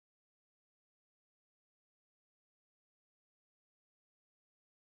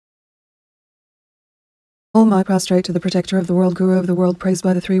O I prostrate to the protector of the world, guru of the world, praised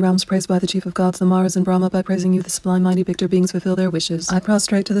by the three realms, praised by the chief of gods, the Maras and Brahma. By praising you, the sublime mighty victor beings fulfill their wishes. I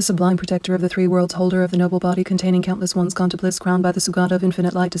prostrate to the sublime protector of the three worlds, holder of the noble body containing countless ones, gone to bliss, crowned by the Sugata of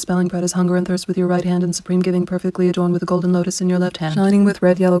infinite light, dispelling Preda's hunger and thirst with your right hand, and supreme giving, perfectly adorned with a golden lotus in your left hand, shining with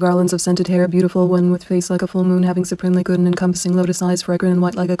red yellow garlands of scented hair, beautiful one with face like a full moon, having supremely good and encompassing lotus eyes, fragrant and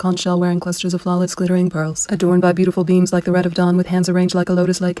white like a conch shell, wearing clusters of flawless glittering pearls, adorned by beautiful beams like the red of dawn, with hands arranged like a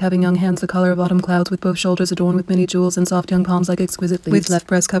lotus lake, having young hands the color of autumn clouds, with both shoulders adorned with many jewels and soft young palms like exquisite leaves, with left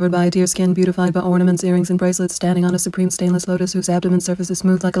breast covered by a deer skin, beautified by ornaments, earrings, and bracelets, standing on a supreme stainless lotus whose abdomen surface is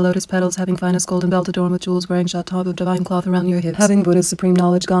smooth like a lotus petals, having finest golden belt adorned with jewels, wearing shatab of divine cloth around your hips, having Buddha's supreme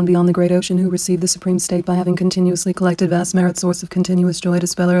knowledge gone beyond the great ocean, who received the supreme state by having continuously collected vast merit, source of continuous joy,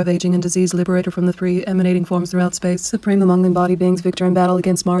 dispeller of aging and disease, liberator from the three emanating forms throughout space, supreme among embodied beings, victor in battle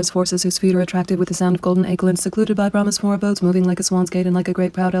against Mars forces, whose feet are attracted with the sound of golden acorns, secluded by Brahma's four abodes, moving like a swan's gate and like a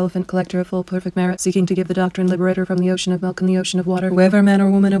great proud elephant, collector of full perfect merit, seeking to give the doctrine, liberator from the ocean of milk and the ocean of water. Whoever man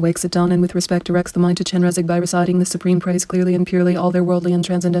or woman awakes at dawn and with respect directs the mind to Chenrezig by reciting the supreme praise clearly and purely, all their worldly and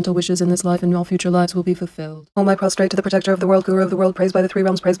transcendental wishes in this life and all future lives will be fulfilled. O I prostrate to the protector of the world, guru of the world, praised by the three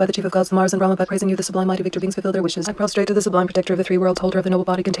realms, praised by the chief of gods, the Mars and Brahma. By praising you, the sublime mighty victor beings fulfill their wishes. I prostrate to the sublime protector of the three worlds, holder of the noble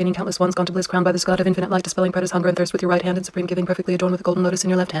body containing countless ones, gone to bliss, crowned by the Sugata of infinite light, dispelling Preda's hunger and thirst with your right hand, and supreme giving, perfectly adorned with a golden lotus in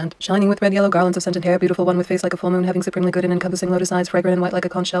your left hand, shining with red yellow garlands of scented hair, beautiful one with face like a full moon, having supremely good and encompassing lotus eyes, fragrant and white like a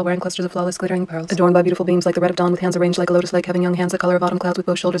conch shell, wearing clusters of flawless glittering pearls, adorned by beautiful beams like the red of dawn, with hands arranged like a lotus lake, having young hands the color of autumn clouds, with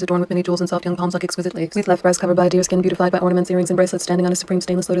both shoulders adorned with many jewels and soft young palms like exquisite leaves, with left breast covered by a deer skin, beautified by ornaments, earrings, and bracelets, standing on a supreme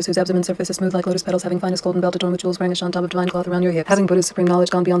stainless lotus whose abdomen surface is smooth like lotus petals, having finest golden belt adorned with jewels, wearing a shantab of divine cloth around your hips, having Buddha's supreme knowledge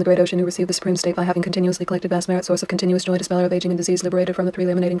gone beyond the great ocean, who received the supreme state by having continuously collected vast merit, source of continuous joy, dispeller of aging and disease, liberated from the three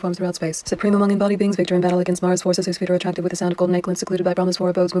emanating forms throughout space, supreme among embodied beings, victor in battle against Mars forces, whose feet are attracted with the sound of golden acorns, secluded by Brahma's four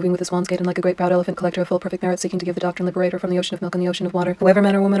abodes, moving with a swan's gait and like a great proud elephant, collector of full perfect merit, seeking to give the doctrine, liberator from the ocean of milk and the ocean of water. Whoever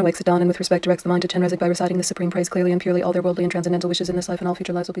man or woman awakes at dawn and with respect directs the mind to Chenrezig by reciting the supreme praise clearly and purely, all their worldly and transcendental wishes in this life and all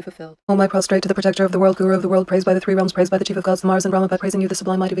future lives will be fulfilled. O I prostrate to the protector of the world, guru of the world, praised by the three realms, praised by the chief of gods, the Mars and Brahma. By praising you, the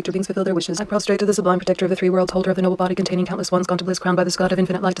sublime mighty victor beings fulfill their wishes. I prostrate to the sublime protector of the three worlds, holder of the noble body containing countless ones, gone to bliss, crowned by the Sugata of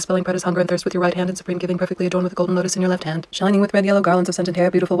infinite light, dispelling Preda's hunger and thirst with your right hand, and supreme giving, perfectly adorned with a golden lotus in your left hand, shining with red yellow garlands of scented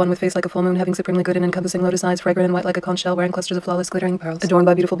hair, beautiful one with face like a full moon, having supremely good and encompassing lotus eyes, fragrant and white like a conch shell, wearing clusters of flawless glittering pearls, adorned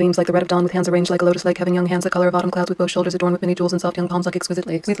by beautiful beams like the red of dawn, with hands arranged like a lotus lake, having young hands the color of autumn clouds, with both shoulders adorned with many jewels and soft young palms like exquisite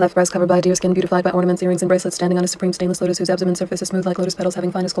leaves, with left breast covered by a deer skin, beautified by ornaments, earrings, and bracelets, standing on a supreme stainless lotus whose abdomen surface is smooth like lotus petals,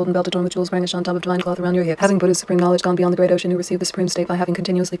 having finest golden belt adorned with jewels, wearing a shantab of divine cloth around your hips, having Buddha's supreme knowledge gone beyond the great ocean, who received the supreme state by having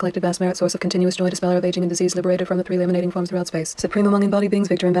continuously collected vast merit, source of continuous joy, dispeller of aging and disease, liberated from the three emanating forms throughout space, supreme among embodied beings,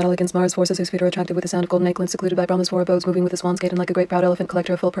 victor in battle against Mars forces, whose feet are attracted with the sound of golden acorns, secluded by Brahma's four abodes, moving with a swan's gait and like a great proud elephant,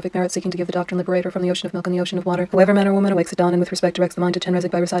 collector of full perfect merit, seeking to give the doctrine, liberator from the ocean of milk and the ocean of water. Whoever man or woman awakes at dawn and with respect directs the mind to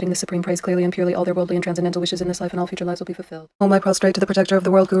Chenrezig by reciting the supreme praise clearly and purely, all their worldly and transcendental wishes in this life and all future lives will be fulfilled. O I prostrate to the protector of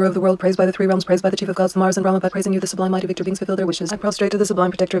the world, guru of the world, praised by the three realms, praised by the chief of gods, the Mars and Brahma. By praising you, the sublime mighty victor beings fulfill their wishes. I prostrate to the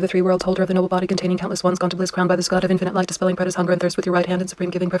sublime protector of the three worlds, holder of the noble body containing countless ones, gone to bliss, crowned by the Sugata of infinite light, dispelling Preda's hunger and thirst with your right hand, and supreme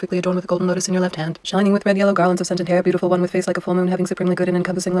giving, perfectly adorned with a golden lotus in your left hand, shining with red yellow garlands of scented hair, beautiful one with face like a full moon, having supremely good and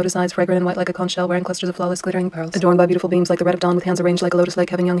encompassing lotus eyes, fragrant and white like a conch shell, wearing clusters of flawless glittering pearls, adorned by beautiful beams like the red of dawn, with hands arranged like a lotus lake,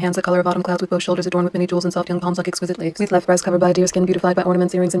 having young hands the color of autumn clouds, with both shoulders adorned with many jewels and soft young palms like exquisite leaves, with left breast covered by a deer skin, beautified by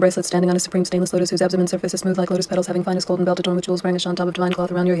ornaments, earrings, and bracelets, standing on a supreme stainless lotus whose abdomen surface is smooth like lotus petals, having finest golden belt adorned with jewels, wearing a shantab of divine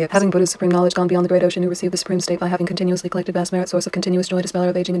cloth around your hips, having Buddha's supreme knowledge gone beyond the great ocean, who received the supreme state by having continuously collected vast merit, source of continuous joy, dispeller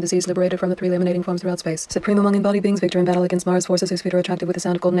of aging and disease, liberated from the three emanating forms throughout space, supreme among embodied beings, victor in battle against Mars forces, whose feet are attracted with the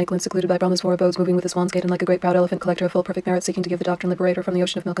sound of golden acorns, secluded by Brahma's four abodes, moving with a swan's gait and like a great proud elephant, collector of full perfect merit, seeking to give the doctrine, liberator from the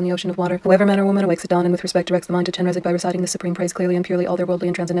ocean of milk and the ocean of water. Whoever man or woman awakes at dawn and with respect directs the mind to Chenrezig by reciting the supreme praise clearly and purely, all their worldly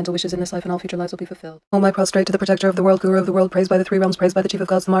and transcendental wishes in this life and all future lives will be fulfilled. O I prostrate to the protector of the world, guru of the world, praised by the three realms, praised by the chief of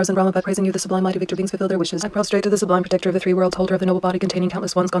gods, the Mars and Brahma. By praising you, the sublime mighty victor beings fulfill their wishes. I prostrate to the sublime protector of the three worlds, holder of the noble body containing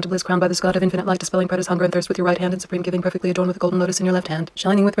countless ones, gone to bliss, crowned by the Sugata of infinite light, dispelling Preda's hunger and thirst with your right hand, and supreme giving, perfectly adorned with a golden lotus in your left hand,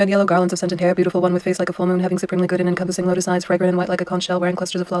 shining with red yellow garlands of scented hair, beautiful one with face like a full moon, having supremely good and encompassing lotus eyes, fragrant and white like a conch shell, wearing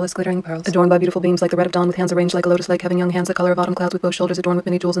clusters of flawless glittering pearls, adorned by beautiful beams like the red of dawn, with hands arranged like a lotus lake, having young hands the color of autumn clouds, with both shoulders adorned with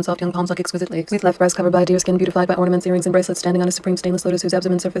many jewels and soft young palms like exquisite leaves, with left breast covered by a deer skin, beautified by ornaments, earrings, and bracelets, standing on a supreme stainless lotus whose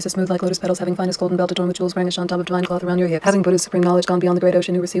abdomen surface is smooth like lotus petals, having finest golden belt adorned with jewels, wearing a shantab of divine cloth around your hips, having Buddha's supreme knowledge gone beyond the great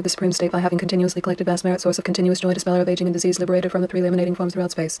ocean, who received the supreme state by having continuously collected vast merit, source of continuous joy, dispeller of aging and disease, liberated from the three emanating forms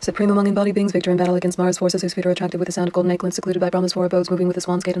throughout space, supreme among embodied beings, victor in battle against Mars forces, whose feet are attracted with the sound of golden acorns, secluded by Brahma's four abodes, moving with a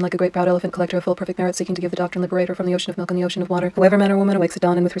swan's gait and like a great proud elephant, collector of full perfect merit, seeking to give the doctrine, liberator from the ocean of milk and the ocean of water. Whoever man or woman awakes at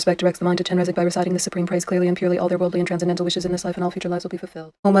dawn and with respect directs the mind to Chenrezig by reciting the supreme praise clearly and purely, all their worldly and transcendental wishes in this life and all future lives will be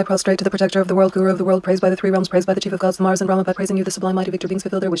fulfilled. O I prostrate to the protector of the world, guru of the world, praised by the three realms, praised by the chief of gods, the Mars and Brahma. By praising you, the sublime mighty victor beings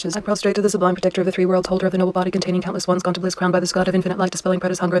fulfill their wishes. I prostrate to the sublime protector of the three worlds, holder of the noble body containing countless ones, gone to bliss, crowned by the Sugata of infinite light, dispelling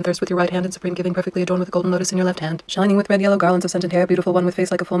Preda's hunger and thirst with your right hand, and supreme giving, perfectly adorned with a golden lotus in your left hand, shining with red yellow garlands of scented hair, beautiful one with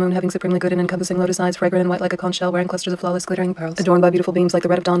face like a full moon, having supremely good and encompassing encompassing lotus eyes, fragrant and white like a conch shell, wearing clusters of flawless glittering pearls. Adorned by beautiful beams like the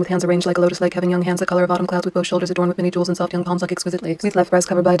red of dawn, with hands arranged like a lotus lake, having young hands the color of autumn clouds, with both shoulders adorned with many jewels and soft young palms like exquisite lakes. With left breast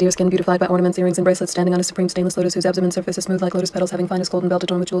covered by deer skin, beautified by ornaments, earrings, and bracelets, standing on a supreme stainless lotus whose abdomen surface is smooth like lotus petals, having finest golden belt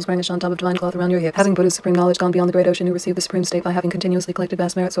adorned with jewels, wearing a shantab of divine cloth around your hips. Having Buddha's supreme knowledge gone beyond the great ocean, who received the supreme state by having continuously collected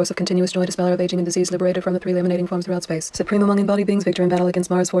vast merit, source of continuous joy, dispeller of aging and disease, liberated from the three emanating forms throughout space. Supreme among embodied beings, victor in battle against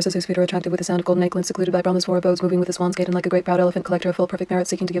Mars, forces whose feet are attracted with the sound of golden acorns, secluded by Brahma's four abodes, moving with the swan's gait and like a great proud elephant, collector of full perfect merit,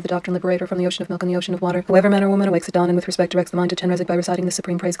 seeking to give the doctrine liberator from the ocean of milk and the ocean of water. Whoever man or woman awakes at dawn and with respect directs the mind to Chenrezig by reciting the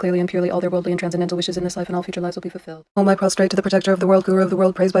supreme praise clearly and purely, all their worldly and transcendental wishes in this life and all future lives will be fulfilled. O I prostrate to the protector of the world, guru of the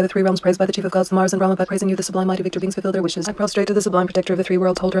world, praised by the three realms, praised by the chief of gods, Mars and Brahma, by praising you the sublime mighty victor beings fulfill their wishes. I prostrate to the sublime protector of the three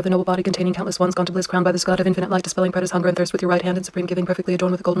worlds, holder of the noble body containing countless ones gone to bliss, crowned by this god of infinite light, dispelling predator's hunger and thirst with your right hand and supreme giving, perfectly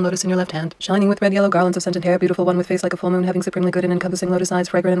adorned with a golden lotus in your left hand, shining with red yellow garlands of scented hair, beautiful one with face like a full moon, having supremely good and encompassing lotus eyes,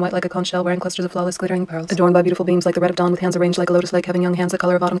 fragrant and white like a conch shell, wearing clusters of flawless glittering pearls. Adorned by beautiful beams like the red of dawn, with hands arranged like a lotus lake, having young hands the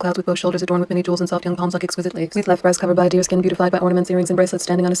color of autumn clouds, with both shoulders adorned with many jewels and soft young palms like exquisite lakes. With left breast covered by deer skin, beautified by ornaments, earrings, and bracelets,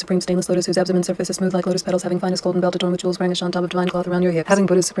 standing on a supreme stainless lotus whose abdomen surface is smooth like lotus petals, having finest golden belt adorned with jewels, wearing a shantab of divine cloth around your hips. Having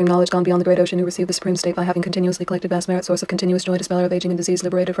Buddha's supreme knowledge gone beyond the great ocean, who received the supreme state by having continuously collected vast merit, source of continuous joy, dispeller of aging and disease,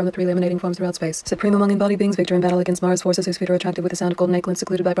 liberated from the three emanating forms throughout space. Supreme among embodied beings, victor in battle against Mars, forces whose feet are attracted with the sound of golden acorns,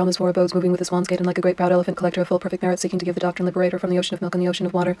 secluded by Brahma's four abodes, moving with the swan's gait and like a great proud elephant, collector of full perfect merit, seeking to give the doctrine liberator from the ocean of milk and the ocean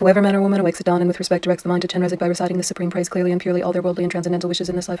of water. Whoever man or woman awakes at dawn and with respect directs the mind to Chenrezig by reciting the supreme praise clearly and purely, all their worldly and transcendental wishes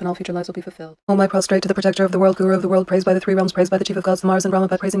in this life and all future lives will be fulfilled. O I prostrate to the protector of the world, guru of the world, praised by the three realms, praised by the chief of gods, Mars and Brahma,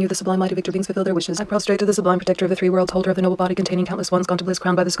 by praising you the sublime mighty victor beings fulfill their wishes. I prostrate to the sublime protector of the three worlds, holder of the noble body containing countless ones gone to bliss,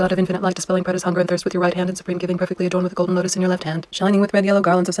 crowned by this god of infinite light, dispelling predator's hunger and thirst with your right hand and supreme giving, perfectly adorned with a golden lotus in your left hand, shining with red yellow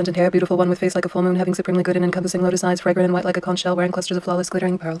garlands of scented hair, beautiful one with face like a full moon, having supremely good and encompassing lotus eyes, fragrant and white like a conch shell, wearing clusters of flawless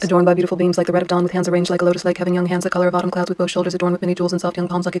glittering pearls. Adorned by beautiful beams like the red of dawn, with hands arranged like a lotus lake, having young hands the color of autumn clouds, with both shoulders adorned with many jewels and soft young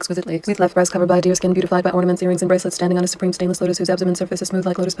palms like exquisite lakes. With left breast covered by deer skin, beautified by ornaments, earrings, and bracelets, standing on a supreme stainless lotus whose abdomen surface is smooth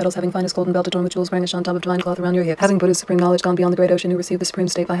like lotus petals, having finest golden belt adorned with jewels, wearing a shantab of divine cloth around your hips. Having Buddha's supreme knowledge gone beyond the great ocean, who received the supreme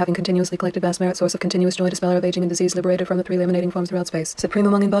state by having continuously collected vast merit, source of continuous joy, dispeller of aging and disease, liberated from the three emanating forms throughout space. Supreme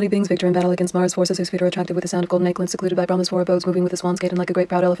among embodied beings, victor in battle against Mars, forces whose feet are attracted with the sound of golden acorns, secluded by Brahma's four abodes, moving with the swan's gait and like a great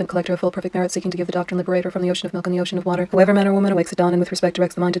proud elephant, collector of full perfect merit, seeking to give the doctrine liberator from the ocean of milk and the ocean of water. Whoever man or woman awakes at dawn and with respect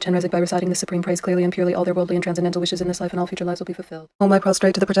directs the mind to Chenrezig by reciting the supreme praise clearly and purely, all their worldly and transcendental wishes in this life and all future lives will be fulfilled. O I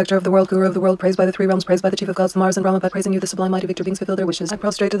prostrate to the protector of the world, guru of the world, praised by the three realms, praised by the chief of gods, Mars and Brahma, by praising you the sublime mighty victor beings fulfill their wishes. I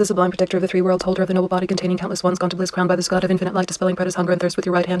prostrate to the sublime protector of the three worlds, holder of the noble body containing countless ones gone to bliss, crowned by this god of infinite light, dispelling predator's hunger and thirst with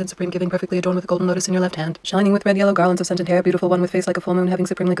your right hand and supreme giving, perfectly adorned with a golden lotus in your left hand, shining with red yellow garlands of scented hair, beautiful one with face like a full moon, having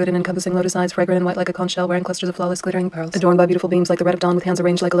supremely good and encompassing lotus eyes, fragrant and white like a conch shell, wearing clusters of flawless glittering pearls. Adorned by beautiful beams like the red of dawn, with hands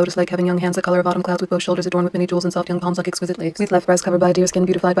arranged like a lotus lake, having young hands the color of autumn clouds, with both shoulders adorned with many jewels and soft young palms like exquisite lakes. With left breast covered by deer skin,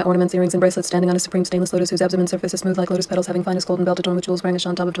 beautified by ornaments, earrings, and bracelets, standing on a supreme stainless lotus whose abdomen surface is smooth like lotus petals, having finest golden belt adorned with jewels, wearing a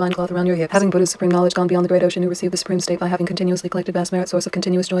shantab of divine cloth around your hips. Having Buddha's supreme knowledge gone beyond the great ocean, who received the supreme state by having continuously collected vast merit, source of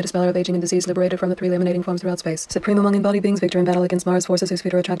continuous joy, dispeller of aging and disease, liberated from the three emanating forms throughout space. Supreme among embodied beings, victor in battle against Mars, forces whose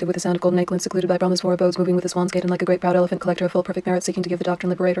feet are attracted with the sound of golden acorns, secluded by Brahma's four abodes, moving with the swan's gait and like a great proud elephant, collector of full perfect merit, seeking to give the doctrine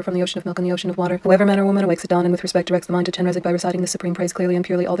liberator from the ocean of milk and the ocean of water. Whoever man or woman awakes at dawn and with respect directs the mind to Chenrezig by reciting the supreme praise clearly and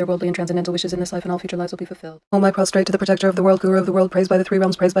purely, all their worldly and transcendental wishes in this life and all future lives will be fulfilled. O I prostrate to the protector of the world, guru of the world, praised by the three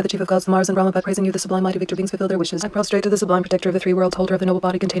realms, praised by the chief of gods, Mars and Brahma, by praising you the sublime mighty victor beings fulfill their wishes. I prostrate to the sublime protector of the three worlds, holder of the noble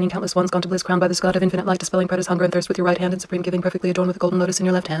body containing countless ones gone to bliss, crowned by this god of infinite light, dispelling predator's hunger and thirst with your right hand and supreme giving, perfectly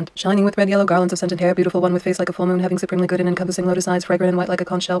adorned with a golden lotus in your left hand, shining with red yellow garlands of scented hair, beautiful one with face like a full moon, having supremely good and encompassing lotus eyes, fragrant and white like a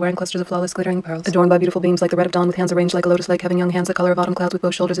conch shell, wearing clusters of flawless glittering pearls. Adorned by beautiful beams like the red of dawn, with hands arranged like a lotus lake, having young hands the color of autumn clouds, with both shoulders adorned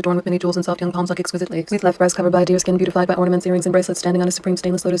with many jewels and soft young palms like exquisite lakes. With left breast covered by deer skin, beautified by ornaments, earrings, and bracelets, standing on a supreme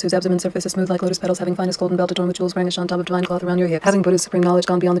stainless lotus whose abdomen surface is smooth like lotus petals, having finest golden belt adorned with jewels, wearing a shantab of divine cloth around your hips. Having Buddha's supreme knowledge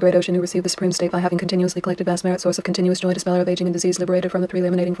gone beyond the great ocean, who received the supreme state by having continuously collected vast merit, source of continuous joy, dispeller of aging and disease, liberated from the three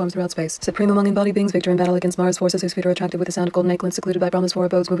emanating forms throughout space. Supreme among embodied beings, victor in battle against Mars, forces whose feet are attracted with the sound of golden acorns, secluded by Brahma's four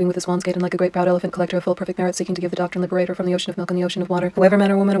abodes, moving with the swan's gait and like a great proud elephant, collector of full perfect merit, seeking to give the doctrine liberator from the ocean of milk and the ocean of water. Whoever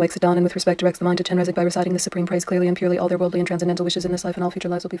man or woman awakes at dawn and with respect directs the mind to Chenrezig by reciting the supreme praise clearly and purely, all their worldly and transcendental wishes in this life and all future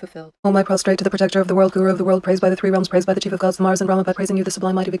lives will be fulfilled. O I prostrate to the protector of the world, guru of the world, praised by the three realms, praised by the chief of gods, Mars and Brahma, by praising you the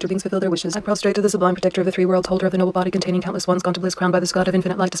sublime mighty victor beings fulfill their wishes. I prostrate to the sublime protector of the three worlds, holder of the noble body containing countless ones gone to bliss, crowned by this god of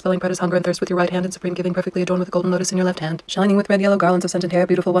infinite light, dispelling predator's hunger and thirst with your right hand and supreme giving, perfectly adorned with a golden lotus in your left hand, shining with red yellow garlands of scented hair,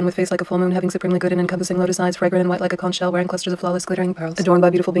 beautiful one with face like a full moon, having supremely good and encompassing lotus eyes, fragrant and white like a conch shell, wearing clusters of flawless glittering pearls. Adorned by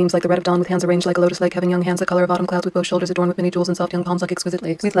beautiful beams like the red of dawn, with hands arranged like a lotus lake, having young hands the color of autumn clouds, with both shoulders adorned with many jewels and soft young palms like exquisite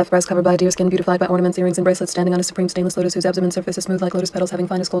lakes. With left breast covered by deer skin, beautified by ornaments, earrings, and bracelets, standing on a supreme stainless lotus whose abdomen surface is smooth like lotus petals, having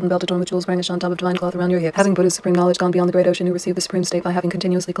finest golden belt adorned with jewels, wearing a shantab of divine cloth around your hips. Having Buddha's supreme knowledge gone beyond the great ocean, who received the supreme state by having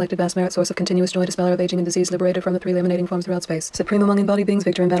continuously collected vast merit, source of continuous joy, dispeller of aging and disease, liberated from the three emanating forms throughout space. Supreme among embodied beings,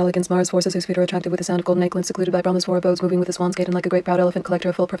 victor in battle against Mars, forces whose feet are attracted with the sound of golden acorns, secluded by Brahma's four abodes, moving with the swan's gait and like a great proud elephant, collector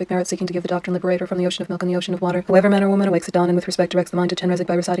of full perfect merit, seeking to give the doctrine liberator from the ocean of milk and the ocean of water. Whoever man or woman awakes at dawn and with respect directs the mind to Chenrezig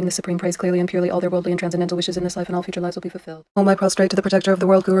by reciting reciting the supreme praise clearly and purely, all their worldly and transcendental wishes in this life and all future lives will be fulfilled. Om I prostrate to the protector of the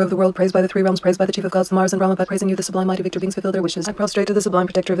world, guru of the world, praised by the three realms, praised by the chief of gods, the Mars and Brahma, by praising you the sublime mighty victor beings fulfill their wishes. I prostrate to the sublime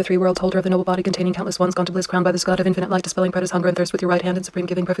protector of the three worlds, holder of the noble body containing countless ones gone to bliss, crowned by this god of infinite light, dispelling predators hunger and thirst with your right hand, and supreme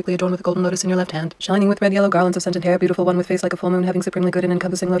giving perfectly adorned with a golden lotus in your left hand, shining with red yellow garlands of scented hair, beautiful one with face like a full moon, having supremely good and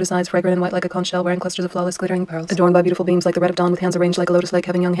encompassing lotus eyes, fragrant and white like a conch shell, wearing clusters of flawless glittering pearls, adorned by beautiful beams like the red of dawn, with hands arranged like a lotus lake,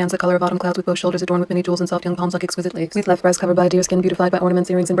 having young hands the color of autumn clouds, with both shoulders adorned with many jewels and soft young palms like exquisite leaves, with left breast covered by a deer skin, beautified by ornaments,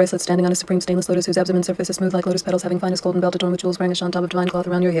 earrings and bracelets, standing on a supreme stainless lotus whose abdomen surface is smooth like lotus petals, having finest golden belt adorned with jewels, wearing a shantab of divine cloth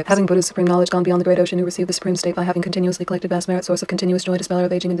around your hips, having Buddha's supreme knowledge gone beyond the great ocean, who received the supreme state by having continuously collected vast merit, source of continuous joy, dispeller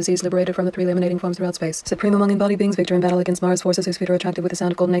of aging and disease, liberated from the three emanating forms throughout space, supreme among embodied beings, victor in battle against Mars, forces whose feet are attracted with the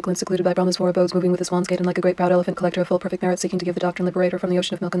sound of golden acorns, secluded by Brahma's four abodes, moving with the swan's gait and like a great proud elephant, collector of full perfect merit, seeking to give the doctrine liberator from the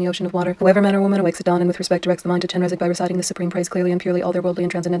ocean of milk and the ocean of water. Whoever man or woman awakes at dawn and with respect directs the mind to Chenrezig by reciting the supreme praise clearly and purely, all their worldly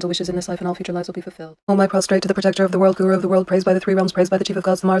and transcendental wishes in this life and all future lives will be fulfilled. Om I prostrate to the protector of the world, guru of the world, praised by the three realms, praised by the chief of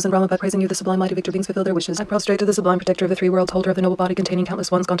gods, the Mars and Brahma, by praising you the sublime mighty victor beings fulfill their wishes. I prostrate to the sublime protector of the three worlds, holder of the noble body containing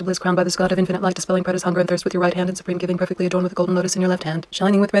countless ones gone to bliss, crowned by this god of infinite light, dispelling predators hunger and thirst with your right hand, and supreme giving perfectly adorned with a golden lotus in your left hand,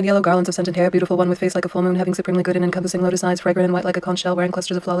 shining with red yellow garlands of scented hair, beautiful one with face like a full moon, having supremely good and encompassing lotus eyes, fragrant and white like a conch shell, wearing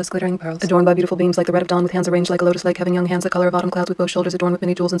clusters of flawless glittering pearls, adorned by beautiful beams like the red of dawn, with hands arranged like a lotus lake, having young hands the color of autumn clouds, with both shoulders adorned with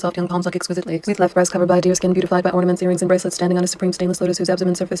many jewels and soft young palms like exquisite leaves, with left breast covered by a deer skin, beautified by ornaments, earrings and bracelets, standing on a supreme stainless lotus whose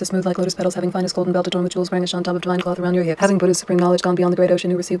abdomen surface is smooth like lotus petals, having finest golden belt adorned with jewels, wearing a shantab of divine cloth around your hips, having Buddha's supreme knowledge gone beyond the great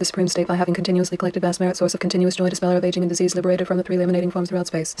ocean, who received the supreme state by having continuously collected vast merit, source of continuous joy, dispeller of aging and disease, liberated from the three emanating forms throughout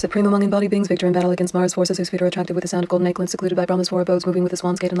space, supreme among embodied beings, victor in battle against Mars, forces whose feet are attracted with the sound of golden acorns, secluded by Brahma's four abodes, moving with the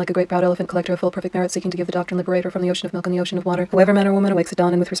swan's gait and like a great proud elephant, collector of full perfect merit, seeking to give the doctrine liberator from the ocean of milk and the ocean of water. Whoever man or woman awakes at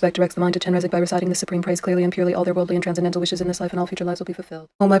dawn and with respect directs the mind to Chenrezig by reciting the supreme praise clearly and purely, all their worldly and transcendental wishes in this life and all future lives will be fulfilled.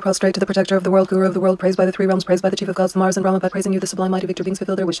 Om I prostrate to the protector of the world, guru of the world, praised by the three realms, praised by the chief of gods, the Mars and Brahma, by praising you the sublime mighty victor beings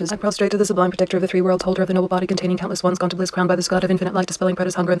fulfill their wishes. I prostrate to the sublime protector of the three worlds, holder of the noble body containing countless ones gone to bliss, crowned by this god of infinite light, dispelling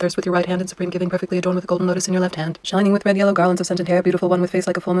predators hunger and thirst with your right hand, and supreme giving perfectly adorned with a golden lotus in your left hand, shining with red yellow garlands of scented hair, beautiful one with face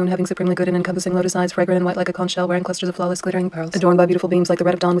like a full moon, having supremely good and encompassing lotus eyes, fragrant and white like a conch shell, wearing clusters of flawless glittering pearls, adorned by beautiful beams like the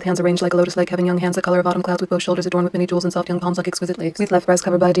red of dawn, with hands arranged like a lotus lake, having young hands the color of autumn clouds, with both shoulders adorned with many jewels and soft young palms like exquisite leaves, with left breast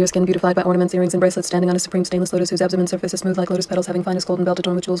covered by a deer skin, beautified by ornaments, earrings and bracelets, standing on a supreme stainless lotus whose abdomen surface is smooth like lotus petals, having finest golden belt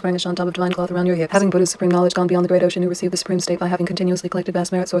adorned with jewels, wearing a shantab of divine cloth around your hips, having Buddha's supreme knowledge gone beyond the great ocean, who received the supreme state by having continuously collected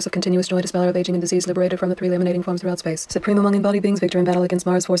vast merit, source of continuous joy, dispeller of aging and disease, liberated from the three emanating forms throughout space, supreme among embodied beings, victor in battle against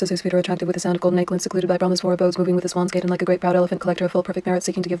Mars, forces whose feet are attracted with the sound of golden acorns, secluded by Brahma's four abodes, moving with the swan's gait and like a great proud elephant, collector of full perfect merit,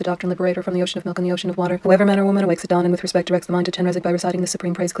 seeking to give the doctrine liberator from the ocean of milk and the ocean of water. Whoever man or woman awakes at dawn and with respect directs the mind to Chenrezig by reciting the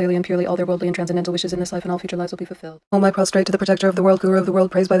supreme praise clearly and purely, all their worldly and transcendental wishes in this life and all future lives will be fulfilled. Om I prostrate to the protector of the world, guru of the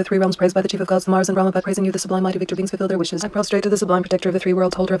world, praised by the three realms, praised by the chief of gods, the Mars and Brahma, by praising you the sublime mighty victor beings fulfill their wishes. I prostrate to the sublime protector of the three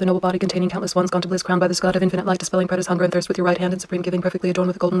worlds, holder of the noble body containing countless ones gone to bliss, crowned by this god of infinite light, dispelling predators hunger and thirst with your right hand, and supreme giving perfectly adorned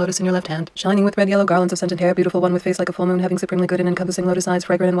with a golden lotus in your left hand, shining with red yellow garlands of scented hair, beautiful one with face like a full moon, having supremely good and encompassing lotus eyes,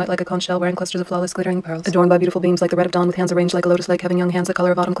 fragrant and white like a conch shell, wearing clusters of flawless glittering pearls, adorned by beautiful beams like the red of dawn, with hands arranged like a lotus lake, having young hands the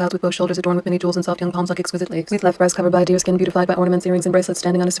color of autumn clouds, with both shoulders adorned with many jewels and soft young palms like exquisite leaves, with left breast covered by a deer skin, beautified by ornaments, earrings and bracelets,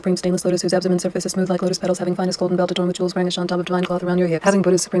 standing on a supreme stainless lotus whose abdomen surface is smooth like lotus petals, having finest golden belt adorned with jewels, wearing a shantab of divine cloth around your hips, having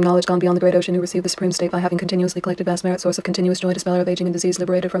Buddha's supreme knowledge gone beyond the great ocean, who received the supreme state by having continuously collected vast merit, source of continuous joy, dispeller of aging and disease,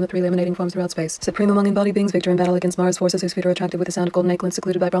 liberated from the three emanating forms throughout space, supreme among embodied beings, victor in battle against Mars, forces whose feet are attracted with the sound of golden acorns,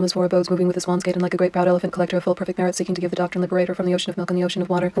 secluded by Brahma's four abodes, moving with the swan's gait and like a great proud elephant, collector of full perfect merit, seeking to give the doctrine liberator from the ocean of milk and the ocean of water.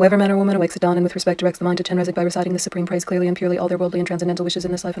 Whoever man or woman awakes at dawn and with respect directs the mind to Chenrezig by reciting the supreme praise clearly and purely, all their worldly and transcendental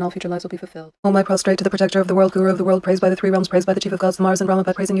wishes in this life and all future lives will be fulfilled. Om I prostrate to the protector of the world, guru of the world, praised by the three realms, praised by the chief of gods, the Mars and Brahma,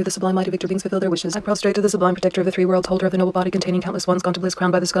 by praising you the sublime mighty victor beings fulfill their wishes. I prostrate to the sublime protector of the three worlds, holder of the noble body containing countless ones gone to bliss, crowned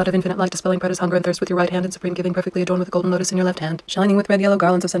by this god of infinite light, dispelling predators hunger and thirst with your right hand, and supreme giving perfectly adorned with a golden lotus in your left hand, shining with red yellow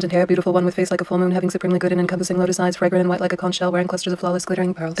garlands of scented hair, beautiful one with face like a full moon, having supremely good and encompassing lotus eyes, fragrant and white like a conch shell, wearing clusters of flawless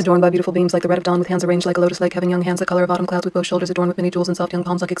glittering pearls, adorned by beautiful beams like the red of dawn, with hands arranged like a lotus lake, having young hands the color of autumn clouds, with both shoulders adorned with many jewels and soft young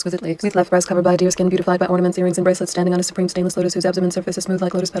palms like exquisite leaves, with left breast covered by a deer skin, beautified by ornaments, earrings and bracelets, standing on a supreme stainless lotus whose abdomen surface is smooth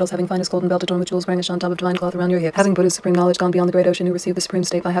like lotus petals, having finest golden belt adorned with jewels, wearing a shantab of divine cloth around your hips, having Buddha's supreme knowledge gone beyond the great ocean, who received the supreme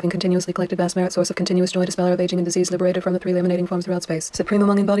state by having continuously collected vast merit, source of continuous joy, dispeller of aging and disease, liberated from the three emanating forms throughout space, supreme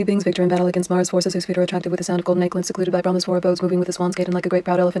among embodied beings, victor in battle against Mars, forces whose feet are attracted with the sound of golden acorns, secluded by Brahma's four abodes, moving with the swan's gait and like a great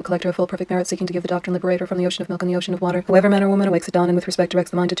proud elephant, collector of full perfect merit, seeking to give the doctrine liberator from the ocean of milk and the ocean of water. Whoever man or woman awakes at dawn and with respect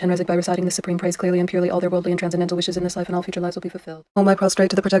directs the mind to Chenrezig by reciting the supreme praise clearly and purely, all their worldly and transcendental wishes in this life and all future lives will be fulfilled. Om I prostrate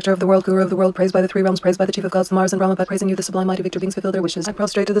to the protector of the world, guru of the world, praised by the three realms, praised by the chief of gods, the Mars and Brahma, by praising you the sublime mighty victor beings fulfill their wishes. I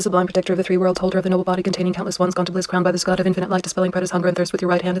prostrate to the sublime protector of the three worlds, holder of the noble body containing countless ones gone to bliss, crowned by this god of infinite light, dispelling predators hunger and thirst with your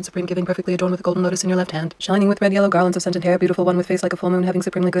right hand, and supreme giving perfectly adorned with a golden lotus in your left hand, shining with red yellow garlands of scented hair, beautiful one with face like a full moon, having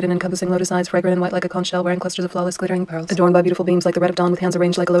supremely good and encompassing lotus eyes, fragrant and white like a conch shell, wearing clusters of flawless glittering pearls, adorned by beautiful beams like the red of dawn, with hands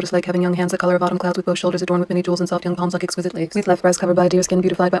arranged like a lotus lake, having young hands the color of autumn clouds, with both shoulders adorned with many jewels and soft young palms like exquisite leaves, with left breast covered by a deer skin,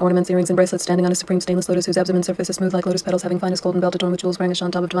 beautified by ornaments, earrings and bracelets, standing on a supreme stainless lotus whose abdomen surface is smooth like lotus petals, having finest golden belt adorned with jewels, wearing a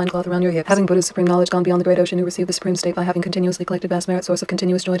shantab of divine cloth around your hips. Having Buddha's supreme knowledge gone beyond the great ocean, who received the supreme state by having continuously collected vast merit, source of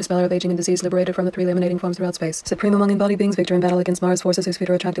continuous joy, dispeller of aging and disease, liberated from the three emanating forms throughout space. Supreme among embodied beings, victor in battle against Mars, forces whose feet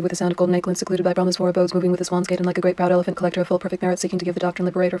are attracted with the sound of golden acorns, secluded by Brahma's four abodes, moving with the swan's gait and like a great proud elephant, collector of full perfect merit, seeking to give the doctrine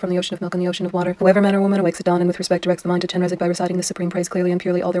liberator from the ocean of milk and the ocean of water. Whoever man or woman awakes at dawn and with respect directs the mind to Chenrezig by reciting the supreme praise clearly and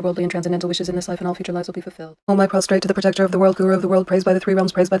purely, all their worldly and transcendental wishes in this life and all future lives will be fulfilled. O I prostrate to the protector of the world, guru of the world, praised by the three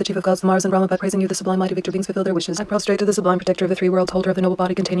realms, praised by the chief of gods, the Mars and Brahma, by praising you the sublime mighty victor beings fulfill their wishes. I prostrate to the sublime protector of the three worlds, holder of the noble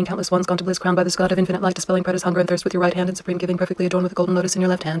body containing countless ones, gone to bliss, crowned by this god of infinite light, dispelling predator's hunger and thirst with your right hand and supreme giving, perfectly adorned with a golden lotus in your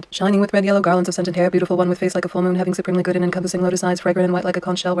left hand, shining with red yellow garlands of scented hair, beautiful one with face like a full moon, having supremely good and encompassing lotus eyes, fragrant and white like a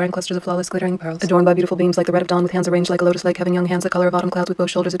conch shell, wearing clusters of flawless glittering pearls, adorned by beautiful beams like the red of dawn, with hands arranged like a lotus lake, having young hands the color of autumn clouds, with both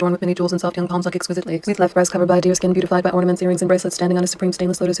shoulders adorned with many jewels and soft young palms like exquisite leaves, with left breast covered by a deer skin, beautified by ornaments, earrings and bracelets, standing on a supreme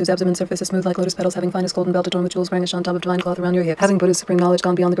stainless lotus whose abdomen surface is smooth like lotus petals, having finest golden belt adorned with jewels, wearing a shantab of divine cloth around your hips. Having Buddha's supreme knowledge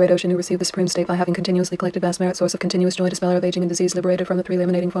gone beyond the great ocean, who received the supreme state by having continuously collected vast merit, source of continuous joy, dispeller of aging and disease, liberated from the three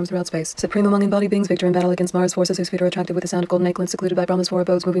emanating forms throughout space. Supreme among embodied beings, victor in battle against Mars, forces whose feet are attracted with the sound of golden acorns, secluded by Brahma's four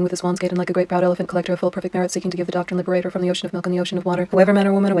abodes, moving with the swan's gait and like a great proud elephant, collector of full perfect merit, seeking to give the doctrine liberator from the ocean of milk and the ocean of water. Whoever man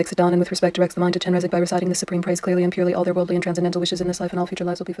or woman awakes at dawn and with respect directs the mind to Chenrezig by reciting the supreme praise clearly and purely, all their worldly and transcendental wishes in this life and all future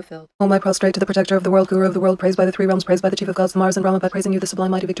lives will be fulfilled. O I prostrate to the protector of the world, guru of the world, praised by the three realms, praised by the chief of gods, the Mars and Brahma, by praising you the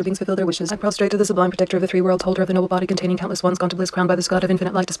sublime mighty victor beings fulfill their wishes. I prostrate to the sublime protector of the three worlds, holder of the noble body containing countless ones, gone to bliss, crowned by this god of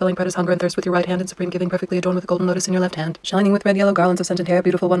infinite light, dispelling predator's hunger and thirst with your right hand and supreme giving, perfectly adorned with a golden lotus in your left hand, shining with red yellow garlands of scented hair,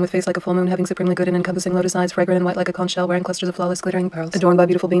 beautiful one with face like a full moon, having supremely good and encompassing lotus eyes, fragrant and white like a conch shell, wearing clusters of flawless glittering pearls, adorned by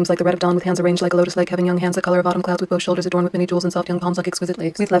beautiful beams like the red of dawn, with hands arranged like a lotus lake, having young hands the color of autumn clouds, with both shoulders adorned with many jewels and soft young palms like exquisite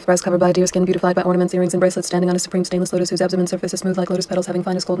leaves, with left breast covered by a deer skin, beautified by ornaments, earrings and bracelets, standing on a supreme stainless lotus whose abdomen surface is smooth like lotus petals, having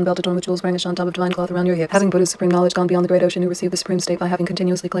finest golden belt adorned with jewels, wearing a shantab of divine cloth around your hips. Having Buddha's supreme knowledge gone beyond the great ocean, who received the supreme state by having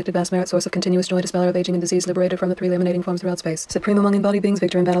continuously collected vast merit, source of continuous joy, dispeller of aging and disease, liberated from the three emanating forms throughout space. Supreme among embodied beings,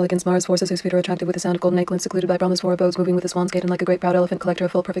 victor in battle against Mars, forces whose feet are attracted with the sound of golden acorns, secluded by Brahma's four abodes, moving with the swan's gait and like a great proud elephant, collector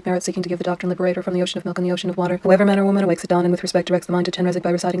of full perfect merit, seeking to give the doctrine liberator from the ocean of milk and the ocean of water. Whoever man or woman awakes at dawn and with respect directs the mind to Chenrezig by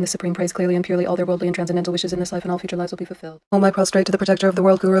reciting the supreme praise clearly and purely, all their worldly and transcendental wishes in this life and all future lives will be fulfilled. O I prostrate to the protector of the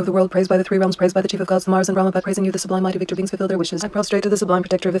world, guru of the world, praised by the three realms, praised by the chief of gods, the Mars and Brahma, by praising you the sublime mighty victor beings fulfill their wishes. I prostrate to the sublime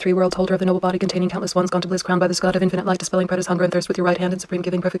protector of the three worlds, holder of the noble body containing countless ones, gone to bliss, crowned by this god of infinite light, dispelling predator's hunger and thirst with your right hand and supreme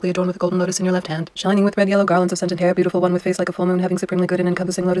giving, perfectly adorned with a golden lotus in your left hand, shining with red yellow garlands of scented hair, beautiful one with face like a full moon, having supremely good and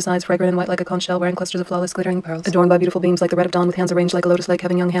encompassing lotus eyes, fragrant and white like a conch shell, wearing clusters of flawless glittering pearls, adorned by beautiful beams like the red of dawn, with hands arranged like a lotus lake,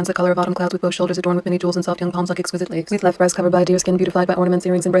 having young hands the color of autumn clouds, with both shoulders adorned with many jewels and soft young palms like exquisite leaves, with left breast covered by a deer skin, beautified by ornaments,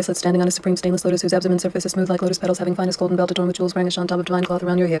 earrings and bracelets, standing on a supreme stainless lotus whose abdomen surface is smooth like lotus petals, having finest golden belt adorned with jewels, wearing a shantab of divine cloth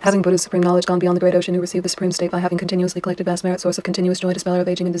around your hips. Having Buddha's supreme knowledge gone beyond the great ocean, who received the supreme state by having continuously collected vast merit, source of continuous joy, dispeller of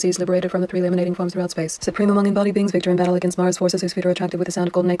aging and disease, liberated from the three emanating forms throughout space. Supreme among embodied beings, victor in battle against Mars, forces whose feet are attracted with the sound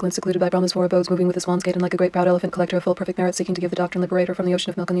of golden acorns, secluded by Brahma's four abodes, moving with the swan's gait and like a great proud elephant, collector of full perfect merit, seeking to give the doctrine liberator from the ocean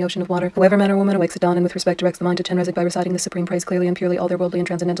of milk and the ocean of water. Whoever man or woman awakes at dawn and with respect directs the mind to Chenrezig by reciting the supreme praise clearly and purely, all their worldly and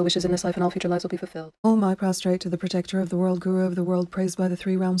transcendental wishes in this life and all future lives will be fulfilled. O I prostrate to the protector of the world, guru of the world, praised by the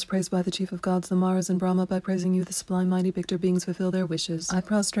three realms, praised by the chief of gods, the Mars and Brahma, by praising you the sublime mighty victor beings fulfill their wishes. I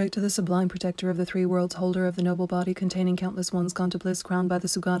prostrate to the sublime protector of the three worlds, holder of the noble body containing countless ones, gone to bliss, crowned by the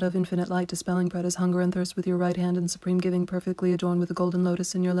sugata of infinite light, dispelling predator's hunger and thirst with your right hand and supreme giving, perfectly adorned with a golden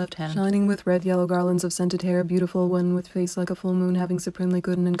lotus in your left hand, shining with red yellow garlands of scented hair, beautiful one with face like a full moon, having supremely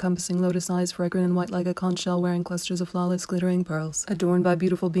good and encompassing lotus eyes, fragrant and white like a conch shell, wearing clusters of flawless glittering pearls, adorned by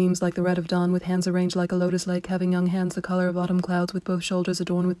beautiful beams like the red of dawn, with hands arranged like a lotus lake, having young hands the color of autumn clouds, with both shoulders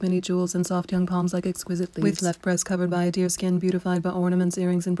adorned with many jewels and soft young palms like exquisite leaves, with left breast covered by a deer skin, beautified by ornaments,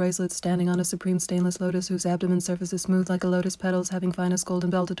 earrings and bracelets, standing on a supreme stainless lotus whose abdomen surface is smooth like a lotus petals, having finest golden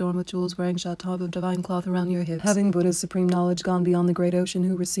belt adorned with jewels, wearing shantab of divine cloth around your hips. Having Buddha's supreme knowledge gone beyond the great ocean,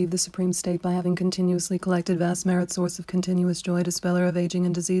 who received the supreme state by having continuously collected vast merit, source of continuous joy, dispeller of aging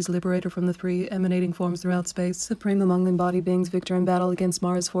and disease, liberator from the three emanating forms throughout space. Supreme among embodied beings, victor in battle against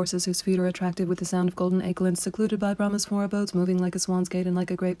Mars, forces whose feet are attracted with the sound of golden acorns, secluded by Brahma's four abodes, moving like a swan's gait and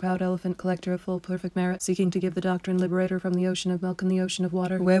like a great proud elephant, collector of full perfect merit, seeking to give the doctrine liberator from the ocean of milk and the ocean of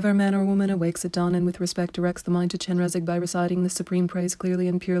water. Whoever man or woman awakes at dawn and with respect directs the mind to Chenrezig by reciting the supreme praise clearly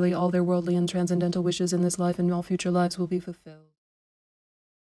and purely, all their worldly and transcendental wishes in this life and all future lives will be fulfilled.